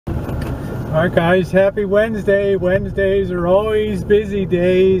Alright guys, happy Wednesday. Wednesdays are always busy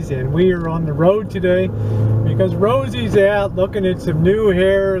days, and we are on the road today because Rosie's out looking at some new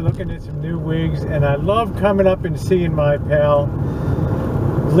hair, looking at some new wigs, and I love coming up and seeing my pal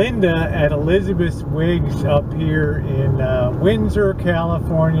Linda at Elizabeth's Wigs up here in Windsor,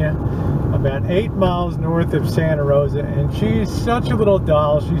 California, about 8 miles north of Santa Rosa. And she's such a little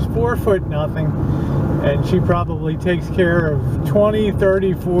doll. She's 4 foot nothing, and she probably takes care of 20,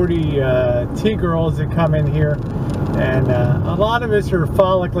 30, 40 T-girls that come in here. And a lot of us are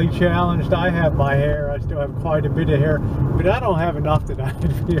follically challenged. I have my hair. I still have quite a bit of hair, but I don't have enough that I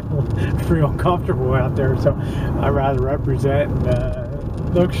feel comfortable out there. So I rather represent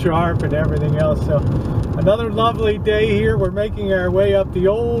and look sharp and everything else. So another lovely day here. We're making our way up the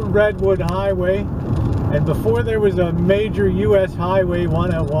old Redwood Highway, and before there was a major US Highway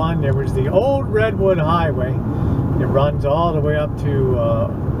 101, there was the old Redwood Highway. It runs all the way up to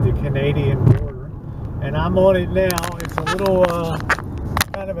the Canadian border, and I'm on it now. It's a little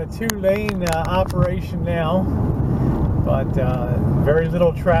kind of a 2-lane operation now, but very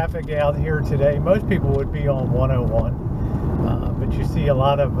little traffic out here today. Most people would be on 101. But you see a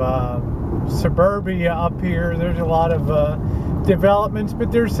lot of suburbia up here. There's a lot of developments,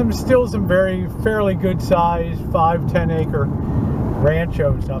 but there's still some fairly good size 5-10 acre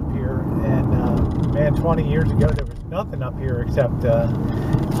ranchos up here. And man, 20 years ago there was nothing up here except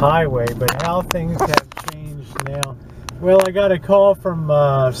highway. But how things have changed now. Well, I got a call from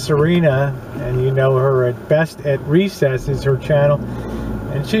Serena, and you know her at Best at Recess is her channel.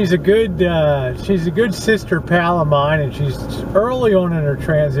 And she's a good sister pal of mine, and she's early on in her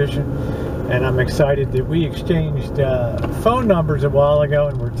transition, and I'm excited that we exchanged phone numbers a while ago,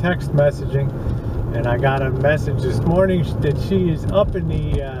 and we're text messaging. And I got a message this morning that she is up in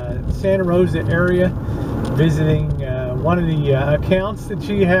the Santa Rosa area visiting one of the accounts that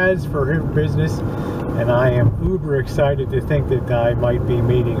she has for her business, and I am uber excited to think that I might be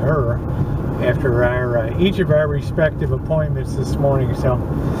meeting her after our each of our respective appointments this morning. So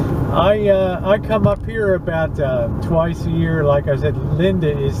I come up here about twice a year. Like I said,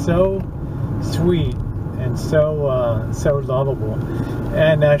 Linda is so sweet and so so lovable,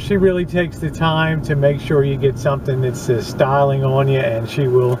 and she really takes the time to make sure you get something that's styling on you, and she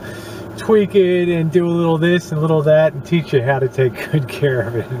will tweak it and do a little this and a little that and teach you how to take good care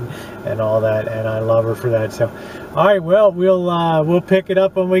of it and all that, and I love her for that. So all right, well, we'll pick it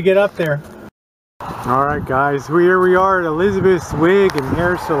up when we get up there. Alright guys, here we are at Elizabeth's Wig and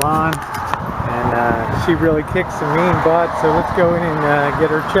Hair Salon, and she really kicks some mean butt, so let's go in and get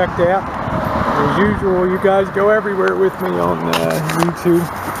her checked out. As usual, you guys go everywhere with me on YouTube.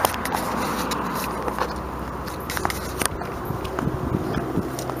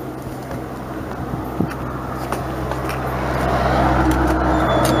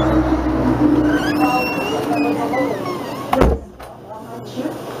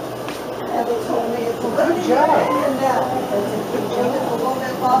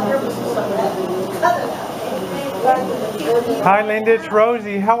 Hi Linda, it's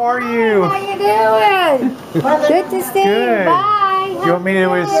Rosie. How are you? How you doing? Good to see you. Bye. Do you want me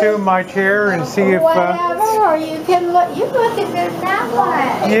to assume my chair and see if... Whatever, or you can look. You look at that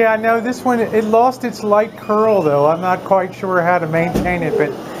one. Yeah, I know this one, it lost its light curl though. I'm not quite sure how to maintain it, but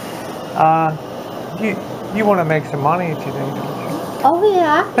you want to make some money today, don't you? Oh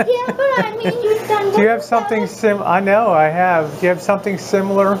yeah, yeah, but I mean you've done. Do you have something I know I have. Do you have something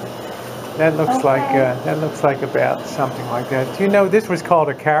similar? That looks like about something like that. Do you know this was called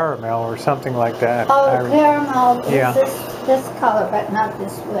a caramel or something like that? Oh, caramel. Yeah. This color, but not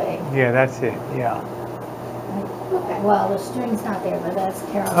this way. Yeah, that's it. Yeah. Okay. Well, the string's not there, but that's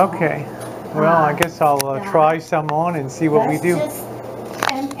caramel. Okay. Well, I guess I'll try some on and see what we do.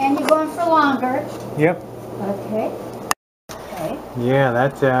 And you're going for longer. Yep. Okay. Okay. Yeah,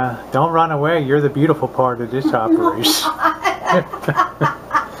 that. Don't run away. You're the beautiful part of this operation.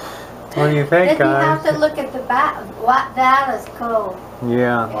 What do you think, guys? You have to look at the back. What that is cool.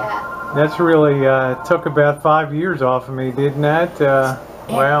 Yeah. Yeah. That's really took about 5 years off of me, didn't it?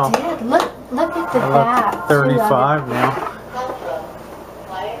 Wow. It did. Look at the back. I'm 35 now.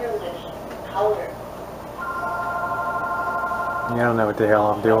 Yeah, I don't know what the hell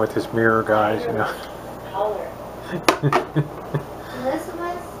I'm doing with this mirror, guys. You know.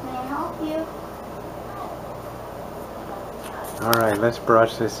 Elizabeth, may I help you? Alright, let's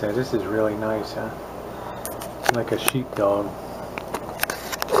brush this. This is really nice, huh? Like a sheepdog.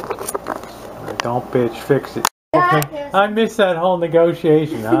 Don't bitch, fix it. Okay. I missed that whole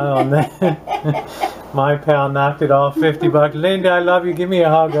negotiation. My pal knocked it off. 50 bucks. Linda, I love you. Give me a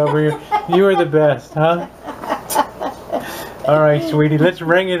hug over here. You are the best, huh? All right, sweetie, let's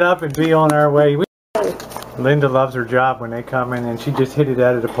ring it up and be on our way. Linda loves her job when they come in, and she just hit it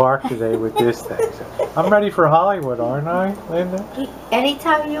out of the park today with this thing. So I'm ready for Hollywood, aren't I, Linda?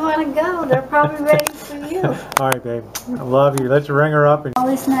 Anytime you want to go, they're probably ready for you. All right, babe. I love you. Let's ring her up and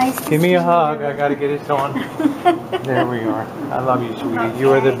Always nice to give me see a hug. you. I got to get it on. There we are. I love you, sweetie. Okay.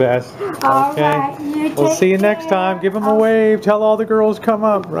 You are the best. All Okay. right, you We'll take see you care. next time. Give them a wave. Tell all the girls come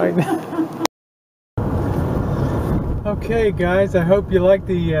up right now. Okay, guys, I hope you like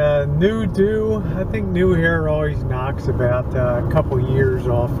the new do. I think new hair always knocks about a couple years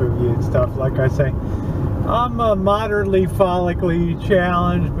off of you and stuff. Like I say, I'm moderately follically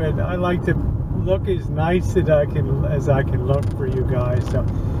challenged, but I like to look as nice as I can look for you guys. So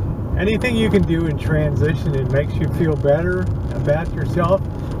anything you can do in transition, it makes you feel better about yourself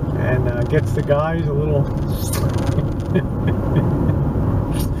and gets the guys a little.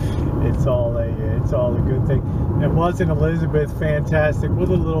 It's all a good thing. And wasn't Elizabeth fantastic? What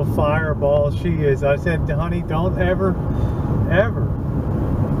a little fireball she is. I said, honey, don't ever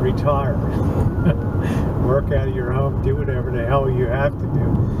retire. Work out of your home, do whatever the hell you have to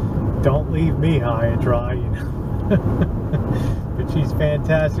do. Don't leave me high and dry, you know. But she's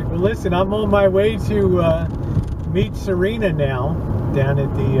fantastic. Well, listen, I'm on my way to meet Serena now down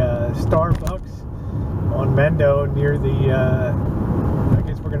at the Starbucks on Mendo near the I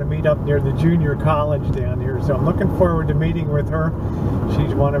guess we're going to meet up near the junior college down here, so I'm looking forward to meeting with her.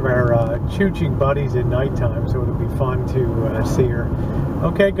 She's one of our chooching buddies at nighttime, so it'll be fun to see her.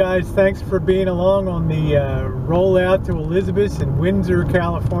 Okay, guys, thanks for being along on the rollout to Elizabeth in Windsor,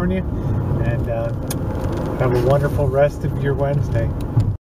 California, and have a wonderful rest of your Wednesday.